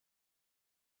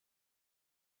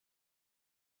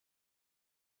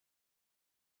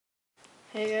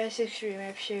Hey guys,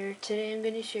 ExtremeApps here. Today I'm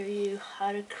going to show you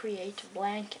how to create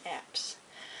blank apps.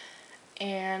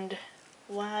 And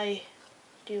why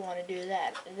do you want to do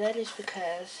that? That is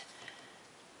because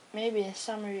maybe in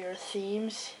some of your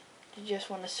themes you just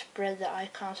want to spread the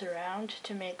icons around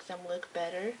to make them look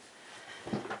better.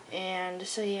 And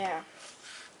so yeah,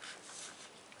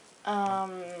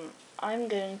 I'm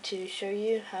going to show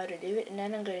you how to do it, and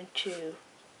then I'm going to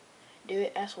do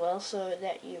it as well so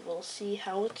that you will see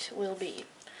how it will be.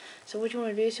 So what you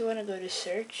want to do is you want to go to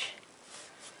search,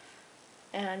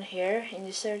 and here in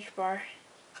the search bar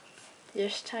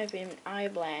just type in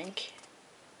iBlank,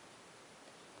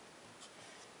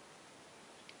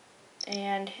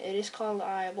 and it is called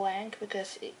iBlank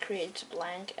because it creates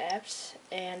blank apps,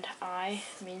 and I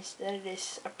means that it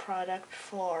is a product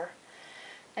for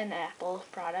an Apple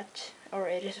product, or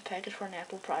it is a package for an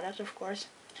Apple product, of course.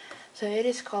 So it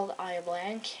is called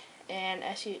iBlank, and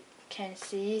as you can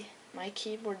see, my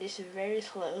keyboard is very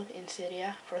slow in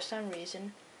Cydia for some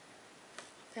reason,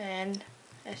 and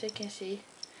as you can see,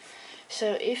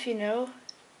 so if you know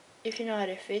how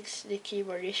to fix the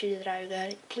keyboard issue that I've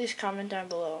got, please comment down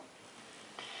below.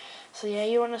 So yeah,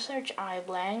 you want to search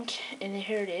iBlank, and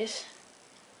here it is,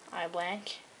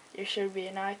 iBlank. There should be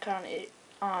an icon,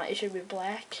 it should be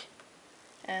black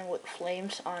and with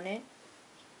flames on it.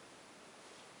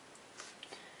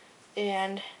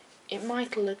 And it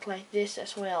might look like this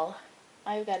as well.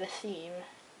 I've got a theme,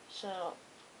 so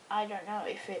I don't know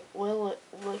if it will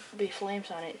be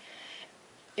flames on it.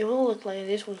 It will look like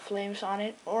this with flames on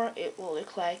it, or it will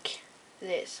look like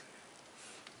this.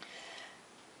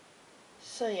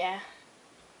 So yeah,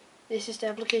 this is the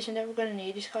application that we're going to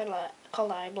need. It's called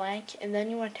iBlank, and then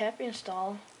you want to tap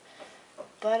install.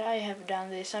 But I have done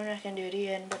this, I'm not going to do it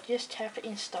again, but just tap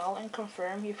install and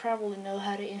confirm. You probably know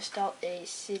how to install a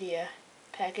Cydia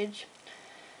package.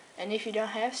 And if you don't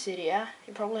have Cydia,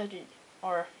 you probably have to,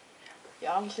 or you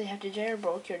obviously have to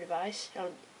jailbreak your device,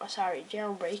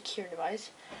 jailbreak your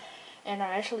device. And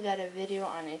I actually got a video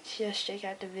on it. Just check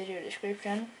out the video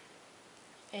description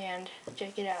and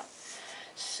check it out.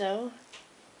 So,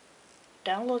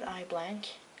 download iBlank.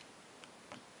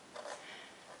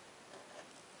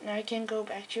 Now you can go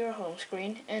back to your home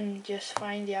screen and just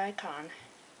find the icon.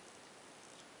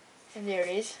 And there it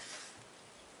is.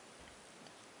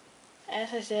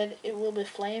 As I said, it will be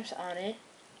flames on it,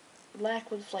 black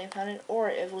with flames on it, or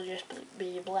it will just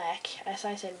be black, as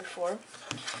I said before.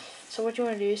 So what you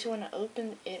want to do is you want to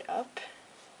open it up,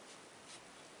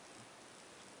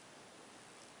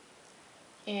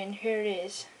 and here it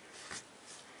is.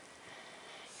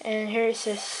 And here it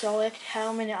says select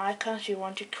how many icons you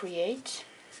want to create,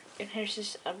 and here it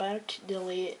says about,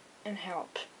 delete, and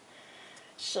help.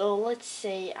 So let's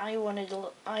say I want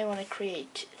to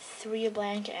create 3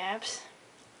 blank apps.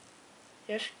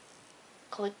 Just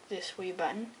click this 3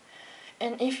 button,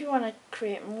 and if you want to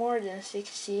create more than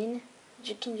 16,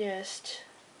 you can just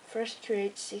first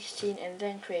create 16 and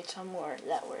then create some more.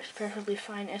 That works perfectly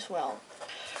fine as well.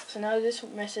 So now this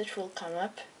message will come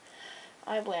up.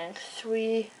 iBlank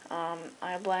 3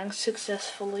 iBlank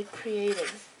successfully created,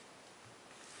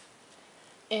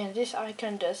 and this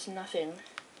icon does nothing.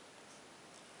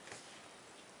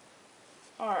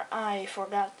 Or I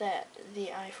forgot that the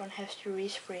iPhone has to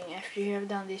respring after you have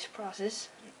done this process.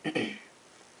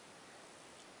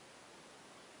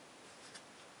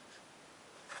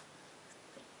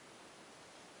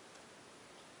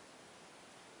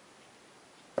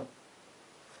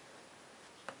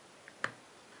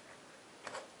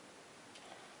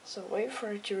 So wait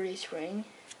for it to respring.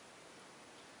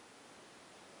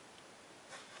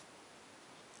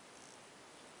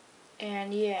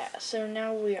 And yeah, so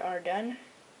now we are done.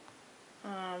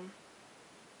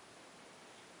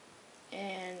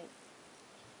 And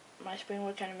my spring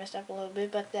was kind of messed up a little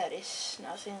bit, but that is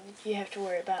nothing that you have to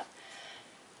worry about.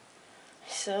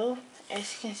 So,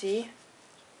 as you can see,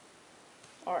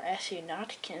 or as you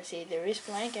not can see, there is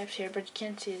blank apps here, but you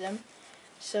can't see them.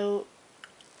 So,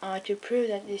 to prove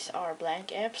that these are blank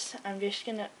apps, I'm just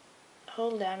gonna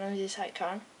hold down on this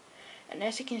icon, and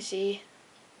as you can see,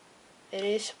 it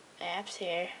is apps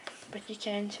here, but you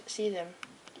can't see them.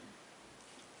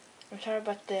 I'm sorry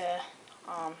about the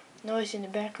noise in the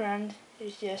background.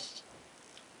 It's just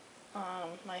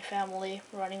my family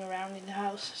running around in the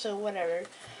house, so whatever.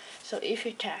 So if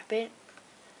you tap it,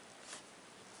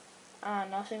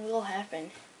 nothing will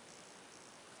happen.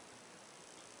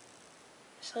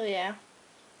 So yeah,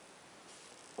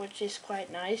 which is quite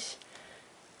nice.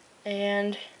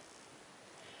 And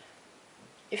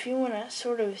if you want to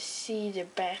sort of see the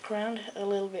background a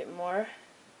little bit more,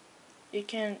 you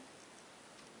can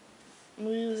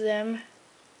move them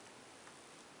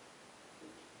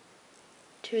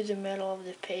to the middle of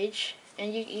the page,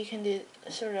 and you can do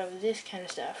sort of this kind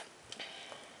of stuff.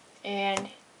 And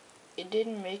it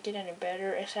didn't make it any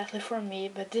better exactly for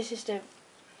me, but this is the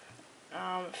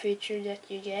feature that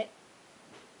you get.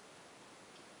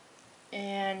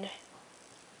 And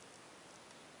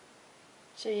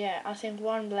so yeah, I think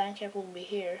one blank app will be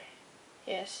here.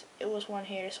 Yes, it was one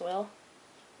here as well.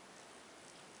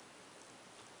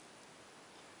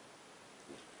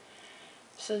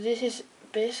 So this is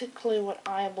basically what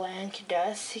iBlank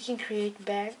does. You can create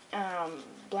blank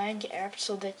apps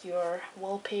so that your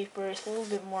wallpaper is a little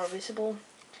bit more visible.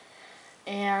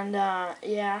 And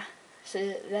yeah,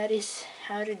 so that is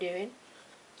how to do it.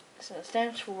 So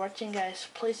thanks for watching, guys.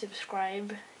 Please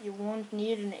subscribe. You won't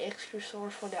need an extra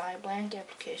source for the iBlank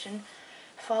application.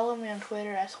 Follow me on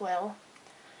Twitter as well.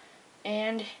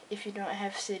 And if you don't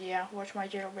have Cydia, watch my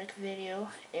jailbreak video.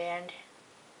 And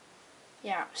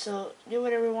yeah, so do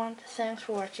whatever you want. Thanks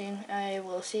for watching. I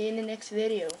will see you in the next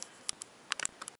video.